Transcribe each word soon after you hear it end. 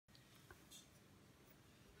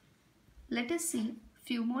let us see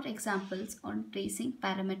few more examples on tracing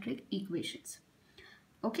parametric equations.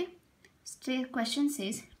 Okay, question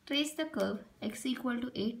says trace the curve x equal to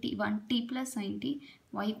a t1 t plus sin t,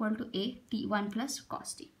 y equal to a t1 plus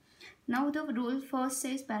cos t. Now the rule first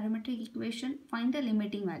says parametric equation, find the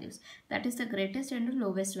limiting values, that is the greatest and the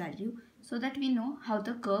lowest value, so that we know how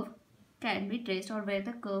the curve can be traced or where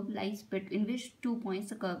the curve lies between which 2 points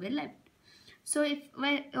the curve will lie. So if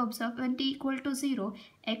we observe when t equal to 0,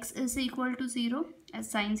 x is equal to 0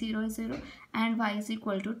 as sin 0 is 0 and y is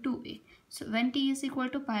equal to 2a. So when t is equal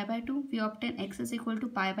to pi by 2, we obtain x is equal to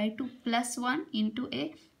pi by 2 plus 1 into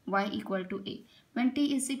a, y equal to a. When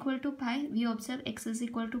t is equal to pi, we observe x is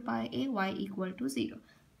equal to pi a, y equal to 0.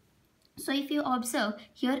 So if you observe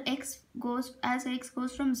here, x goes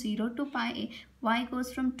from 0 to pi a, y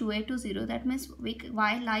goes from 2a to 0. That means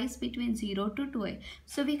y lies between 0 to 2a.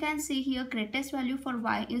 So we can see here greatest value for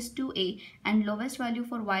y is 2a and lowest value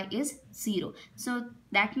for y is 0. So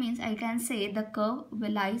that means I can say the curve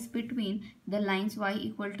lies between the lines y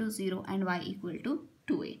equal to 0 and y equal to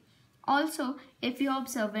 2a. Also, if you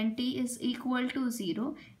observe when t is equal to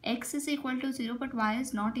 0, x is equal to 0 but y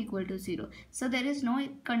is not equal to 0. So there is no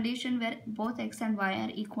condition where both x and y are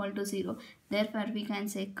equal to 0. Therefore, we can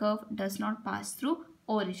say curve does not pass through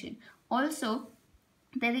origin. Also,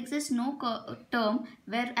 there exists no term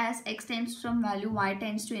where as x tends from value y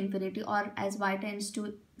tends to infinity or as y tends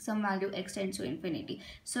to some value x tends to infinity.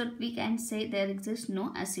 So we can say there exists no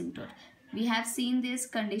asymptote. We have seen these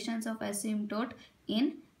conditions of asymptote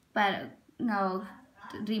in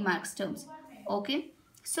remarks terms. Okay,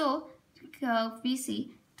 so we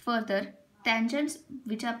see further tangents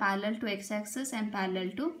which are parallel to x-axis and parallel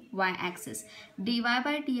to y-axis. dy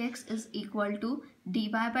by dx is equal to dy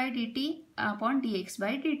by dt upon dx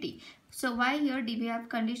by dt. So why here we have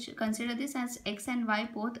consider this as x and y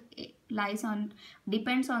both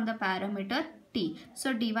depends on the parameter t.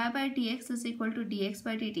 So dy by dx is equal to dx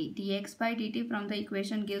by dt. dx by dt from the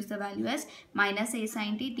equation gives the value as minus a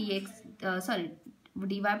sin t dy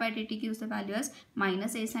by dt gives the value as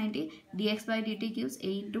minus a sin t, dx by dt gives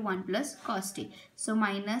a into 1 plus cos t. So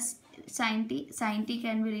minus sin t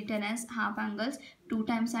can be written as half angles 2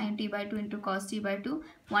 times sin t by 2 into cos t by 2.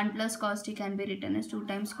 1 plus cos t can be written as 2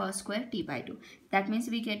 times cos square t by 2. That means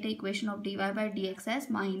we get the equation of dy by dx as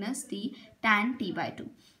minus t tan t by 2.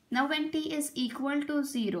 Now when t is equal to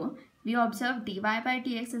 0, we observe dy by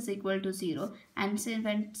dx is equal to 0, and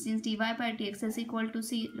since dy by dx is equal to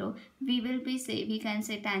 0, we can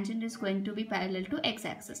say tangent is going to be parallel to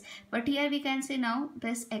x-axis. But here we can say now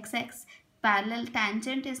this x-axis parallel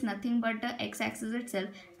tangent is nothing but the x-axis itself.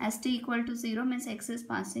 As t equal to 0 means x is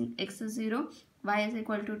passing x is 0, y is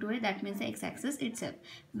equal to 2a, that means the x-axis itself.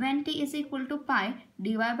 When t is equal to pi,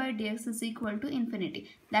 dy by dx is equal to infinity.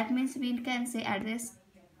 That means we can say at this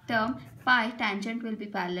term pi tangent will be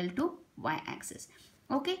parallel to y-axis.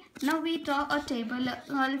 Okay, now we draw a table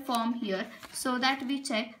form here so that we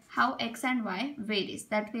check how x and y varies.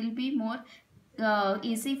 That will be more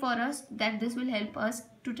easy for us, that this will help us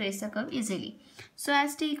to trace the curve easily. So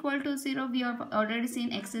as t equal to 0, we have already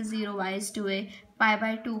seen x is 0, y is 2a, pi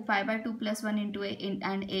by 2 plus 1 into a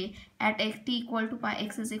and a. At t equal to pi,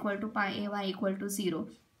 x is equal to pi a, y equal to 0.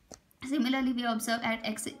 Similarly, we observe at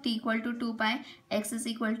x t equal to 2 pi, x is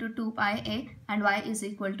equal to 2 pi a and y is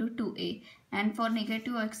equal to 2a. And for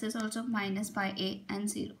negative x is also minus pi a and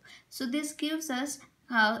 0. So this gives us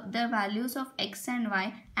the values of x and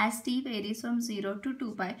y as t varies from 0 to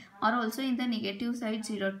 2 pi, or also in the negative side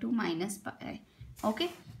 0 to minus pi. Okay.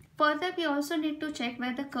 Further, we also need to check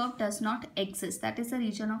where the curve does not exist, that is the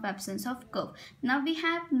region of absence of curve. Now we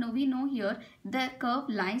know here the curve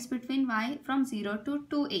lies between y from 0 to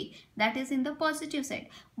 2a, that is in the positive side.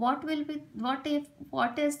 What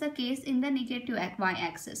is the case in the negative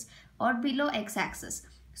y-axis or below x-axis?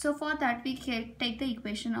 So for that we take the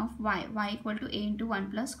equation of y equal to a into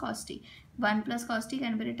 1 plus cos t. 1 plus cos t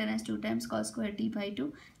can be written as 2 times cos square t by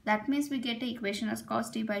 2. That means we get the equation as cos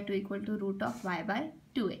t by 2 equal to root of y by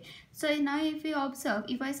 2a. So now if we observe,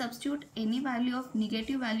 if I substitute any value of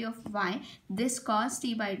negative value of y, this cos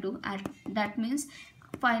t by 2, that means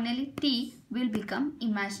finally t will become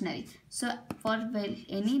imaginary. So for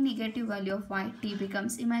any negative value of y, t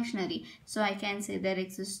becomes imaginary. So I can say there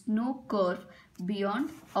exists no curve below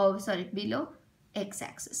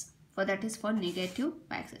x-axis. For that is for negative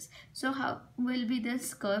axis. So how will be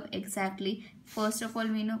this curve exactly? First of all,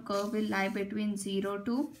 we know curve will lie between 0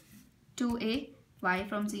 to 2a, y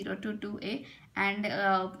from 0 to 2a, and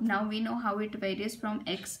now we know how it varies from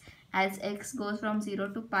x. As x goes from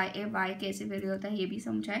 0 to pi a, y कैसे vary होता है ये भी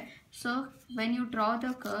समझा है. So when you draw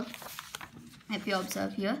the curve, if you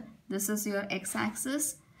observe here, this is your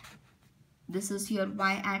x-axis this is your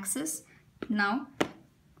y-axis. Now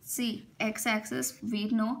see, x-axis we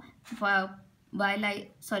know curve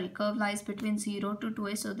lies between 0 to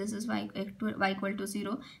 2a, so this is y equal to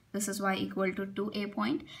 0, this is y equal to 2a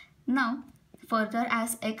point. Now further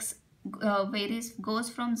as x varies, goes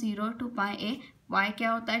from 0 to pi a, y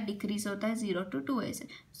क्या होता है, decrease होता है 0 to 2a से,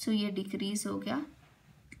 so ये decrease हो गया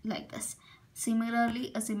like this.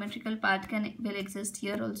 Similarly, a symmetrical path will exist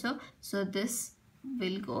here also, so this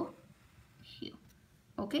will go here.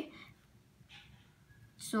 Okay,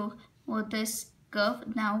 so for this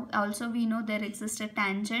curve, now also we know there exists a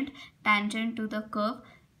tangent to the curve,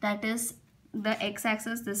 that is the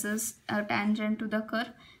x-axis. This is a tangent to the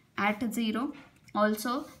curve at 0.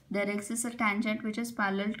 Also there exists a tangent which is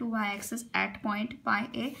parallel to y-axis at point pi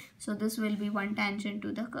a, so this will be one tangent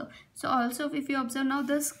to the curve. So also if you observe, now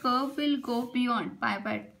this curve will go beyond pi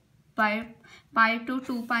to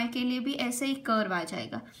 2 pi के लिए भी ऐसे ही curve आ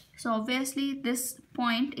जाएगा. So obviously this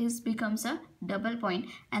point becomes a double point,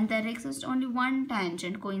 and there exists only one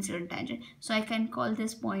tangent, coincident tangent, so I can call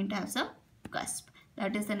this point as a cusp.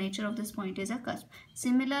 That is the nature of this point, is a cusp.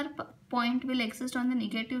 Similar point will exist on the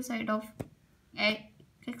negative side of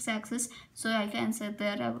x-axis, so I can say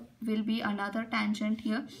there will be another tangent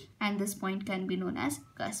here, and this point can be known as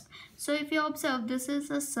cusp. So if you observe, this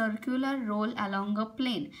is a circular roll along a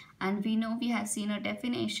plane, and we know we have seen a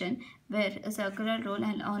definition where a circular roll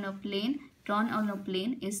on a plane, drawn on a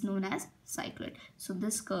plane, is known as cycloid. So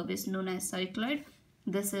this curve is known as cycloid.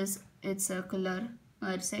 This is its circular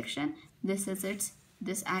section, this is its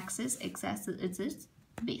axis, x-axis is its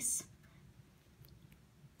base.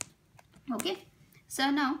 Okay, so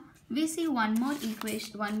now we see one more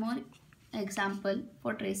example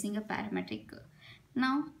for tracing a parametric curve.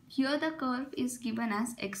 Now here the curve is given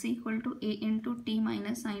as x equal to a into t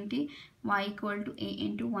minus sin t, y equal to a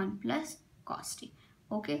into 1 plus cos t.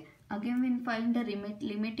 Okay, again we find the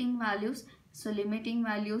limiting values. So limiting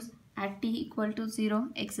values at t equal to 0,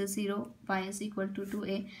 x is 0, y is equal to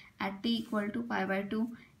 2a. At t equal to pi by 2,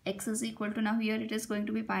 x is equal to, now here it is going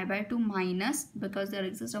to be pi by 2 minus, because there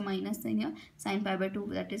exists a minus sign here, sin pi by 2,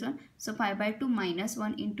 that is 1. So pi by 2 minus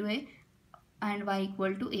 1 into a, and y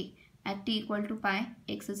equal to a. At t equal to pi,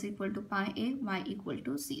 x is equal to pi a, y equal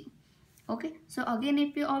to 0. Okay, so again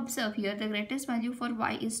if you observe here, the greatest value for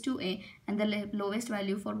y is 2a and the lowest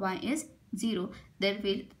value for y is 0.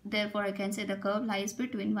 Therefore I can say the curve lies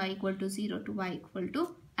between y equal to 0 to y equal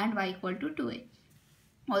to and y equal to 2a.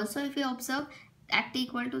 Also if you observe, at t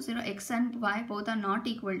equal to 0, x and y both are not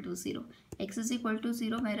equal to 0. X is equal to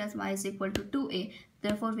 0 whereas y is equal to 2a.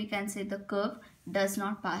 Therefore we can say the curve does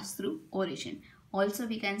not pass through origin. Also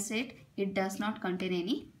we can say it does not contain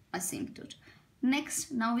any asymptote.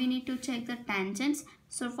 Next, now we need to check the tangents.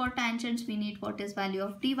 So for tangents we need what is value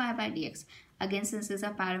of dy by dx. Again, since this is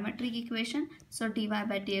a parametric equation, so dy by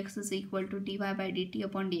dx is equal to dy by dt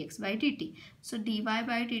upon dx by dt. So dy by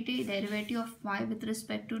dt, derivative of y with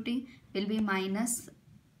respect to t will be minus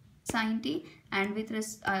sin t, and with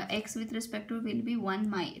x with respect to will be 1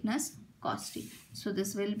 minus cos t. So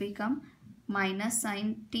this will become minus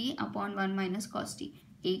sin t upon 1 minus cos t.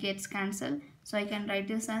 A gets cancelled. So I can write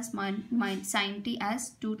this as sin t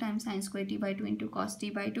as 2 times sin square t by 2 into cos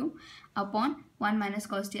t by 2 upon 1 minus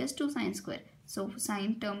cos t as 2 sin square. So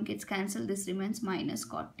sin term gets cancelled. This remains minus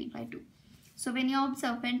cos t by 2. So when you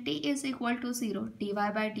observe, when t is equal to 0, dy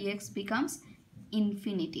by dx becomes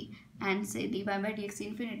infinity. And say dy by dx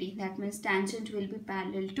infinity, that means tangent will be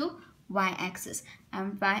parallel to y-axis.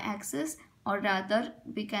 And y-axis, or rather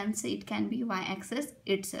we can say it can be y-axis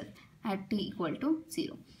itself at t equal to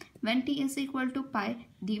 0. When t is equal to pi,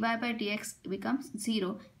 dy by dx becomes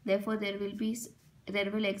 0. Therefore there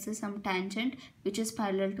will exist some tangent which is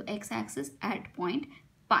parallel to x-axis at point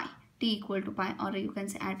pi, t equal to pi, or you can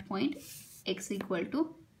say at point x equal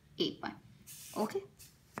to a pi. Okay.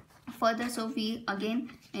 Further, so we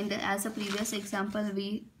again as a previous example,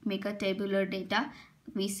 we make a tabular data.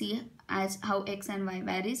 We see as how x and y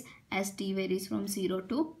varies as t varies from 0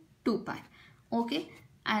 to 2 pi. Okay.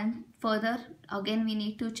 And further, again we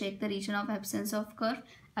need to check the region of absence of curve.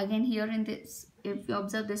 Again here in this, if you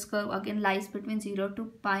observe, this curve again lies between 0 to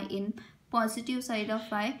pi in positive side of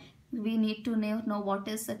y. We need to know what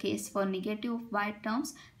is the case for negative y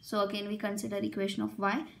terms. So again we consider equation of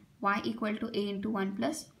y equal to a into 1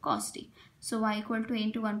 plus cos t. So y equal to a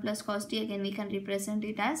into 1 plus cos t, again we can represent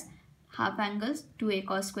it as half angles 2a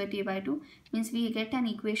cos square t by 2, means we get an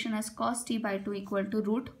equation as cos t by 2 equal to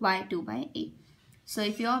root y2 by a. So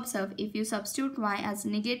if you observe, if you substitute y as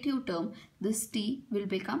negative term, this t will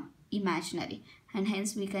become imaginary, and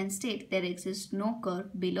hence we can state there exists no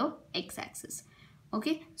curve below x-axis.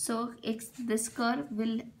 Okay, so this curve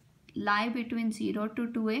will lie between 0 to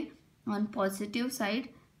 2a on positive side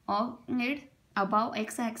of it above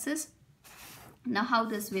x-axis. Now how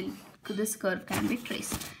this curve can be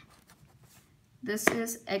traced? This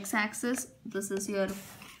is x-axis, this is your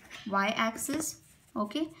y-axis.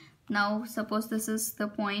 Okay, now suppose this is the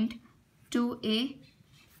point 2a,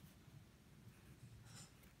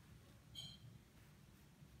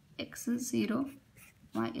 x is 0,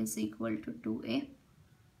 y is equal to 2a.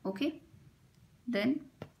 Okay, then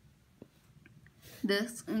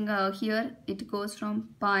this here it goes from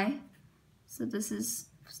pi, so this is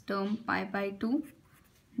term pi by 2,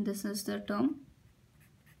 this is the term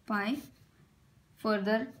pi.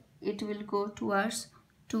 Further it will go towards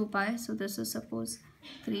 2 pi, so this is suppose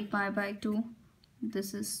 3 pi by 2,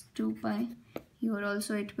 this is 2 pi. Here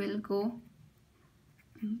also it will go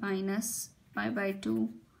minus pi by 2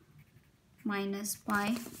 minus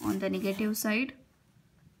pi on the negative side.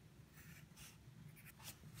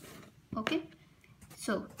 Okay,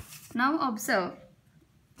 so now observe,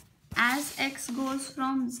 as x goes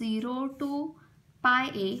from 0 to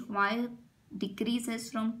pi a, y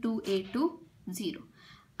decreases from 2a to 0.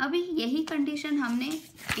 अभी यही condition हमने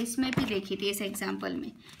इसमें भी देखी थी, इस example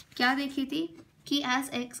में क्या देखी थी कि as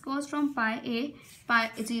x goes from pi a,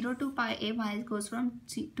 0 to pi a, y goes from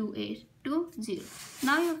 2a to 0.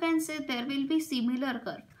 Now you can say there will be similar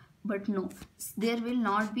curve, but no, there will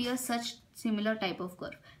not be a such similar type of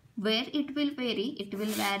curve. Where it will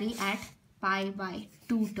vary at pi by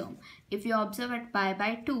 2 term. If you observe at pi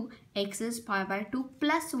by 2, x is pi by 2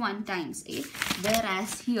 plus 1 times a,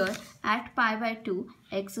 whereas here at pi by 2,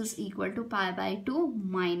 x is equal to pi by 2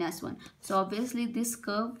 minus 1. So obviously this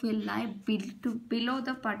curve will lie below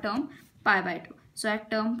the term pi by 2. So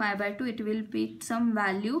at term pi by 2, it will be some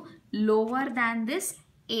value lower than this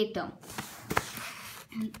a term.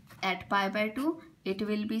 At pi by 2, it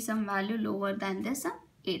will be some value lower than this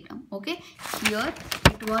a term. Okay, here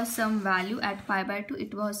it was some value at pi by 2,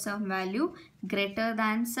 it was some value greater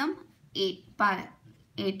than some a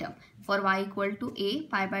term. For y equal to a,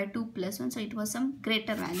 pi by 2 plus 1, so it was some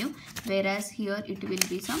greater value, whereas here it will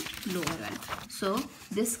be some lower value. So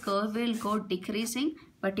this curve will go decreasing,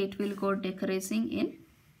 but it will go decreasing in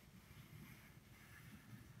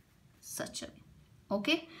such a way.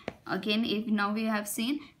 Okay, again, if now we have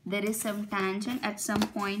seen there is some tangent at some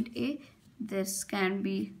point a, this can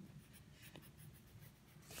be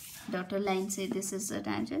dotted line, say this is a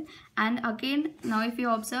tangent. And again, now if you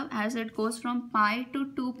observe, as it goes from pi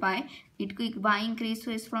to 2 pi, y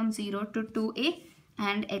increases from 0 to 2a,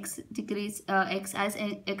 and x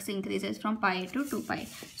increases from pi to 2 pi.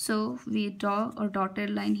 So we draw a dotted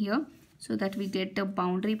line here so that we get the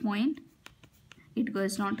boundary point. It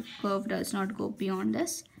goes not, curve does not go beyond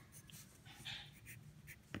this.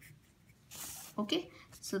 Okay,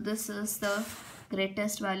 so this is the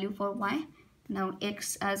greatest value for y. Now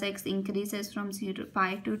x, as x increases from 0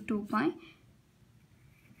 pi to 2 pi,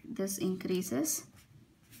 this increases.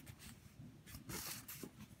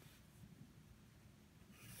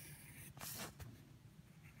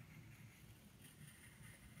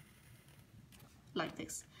 Like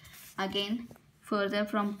this. Again, further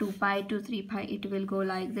from 2 pi to 3 pi, it will go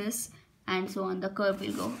like this, and so on. The curve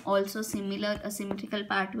will go. Also similar, a symmetrical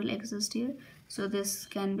part will exist here. So this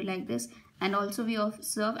can be like this. And also we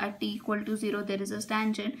observe at t equal to 0, there is a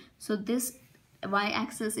tangent. So this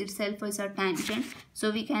y-axis itself is a tangent. So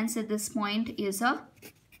we can say this point is a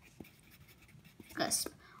cusp.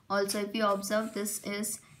 Also if you observe, this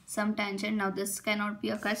is some tangent. Now this cannot be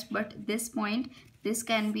a cusp, but this point, this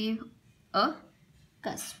can be a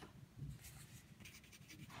cusp.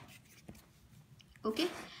 Okay.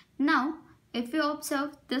 Now if you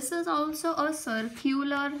observe, this is also a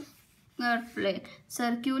circular plane,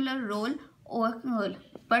 circular roll,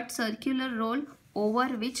 but circular roll over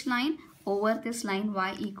which line? Over this line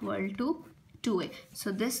y equal to 2a.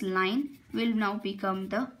 So this line will now become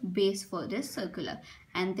the base for this circular,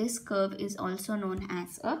 and this curve is also known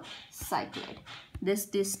as a cycloid. This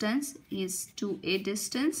distance is 2a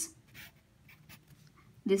distance.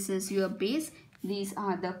 This is your base. These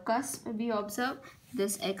are the cusp. We observe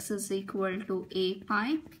this x is equal to a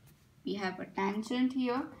pi. We have a tangent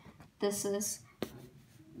here. This is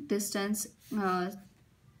distance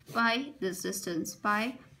pi, this distance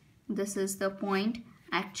pi. This is the point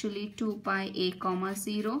actually 2 pi a comma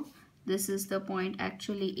 0. This is the point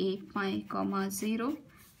actually a pi comma 0.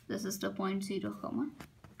 This is the point 0 comma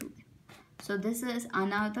 2. So this is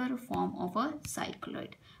another form of a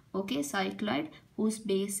cycloid. Okay, cycloid whose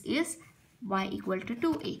base is y equal to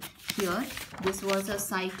 2a. Here this was a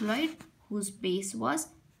cycloid whose base was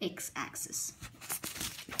x-axis.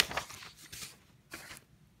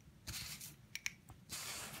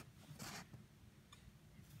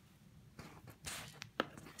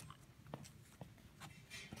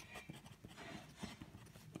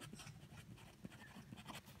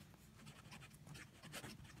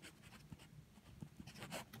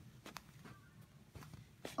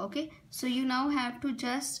 Okay, so you now have to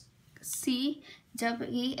just see, जब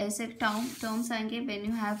ये ऐसे terms आएंगे when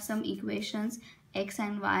you have some equations x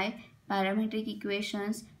and y, parametric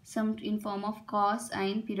equations some in form of cos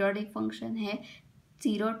and periodic function है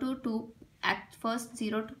 0 to 2, at first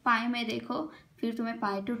 0 to पाई में देखो, फिर तुम्हें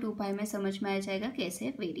पाई to 2 पाई में समझ में आ जाएगा कैसे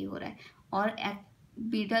वेरी हो रहा है। और eight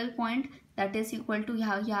middle point that is equal to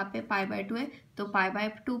यहाँ पे पाई/2 है, तो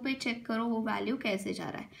पाई/2 पे चेक करो वो वैल्यू कैसे जा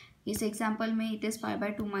रहा है। इस एग्जाम्पल में it is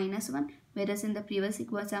पाई/2 -1, whereas in the previous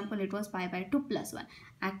example it was पाई/2 +1।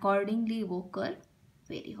 Accordingly वो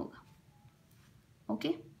कर्व वेरी होगा।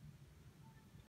 ओके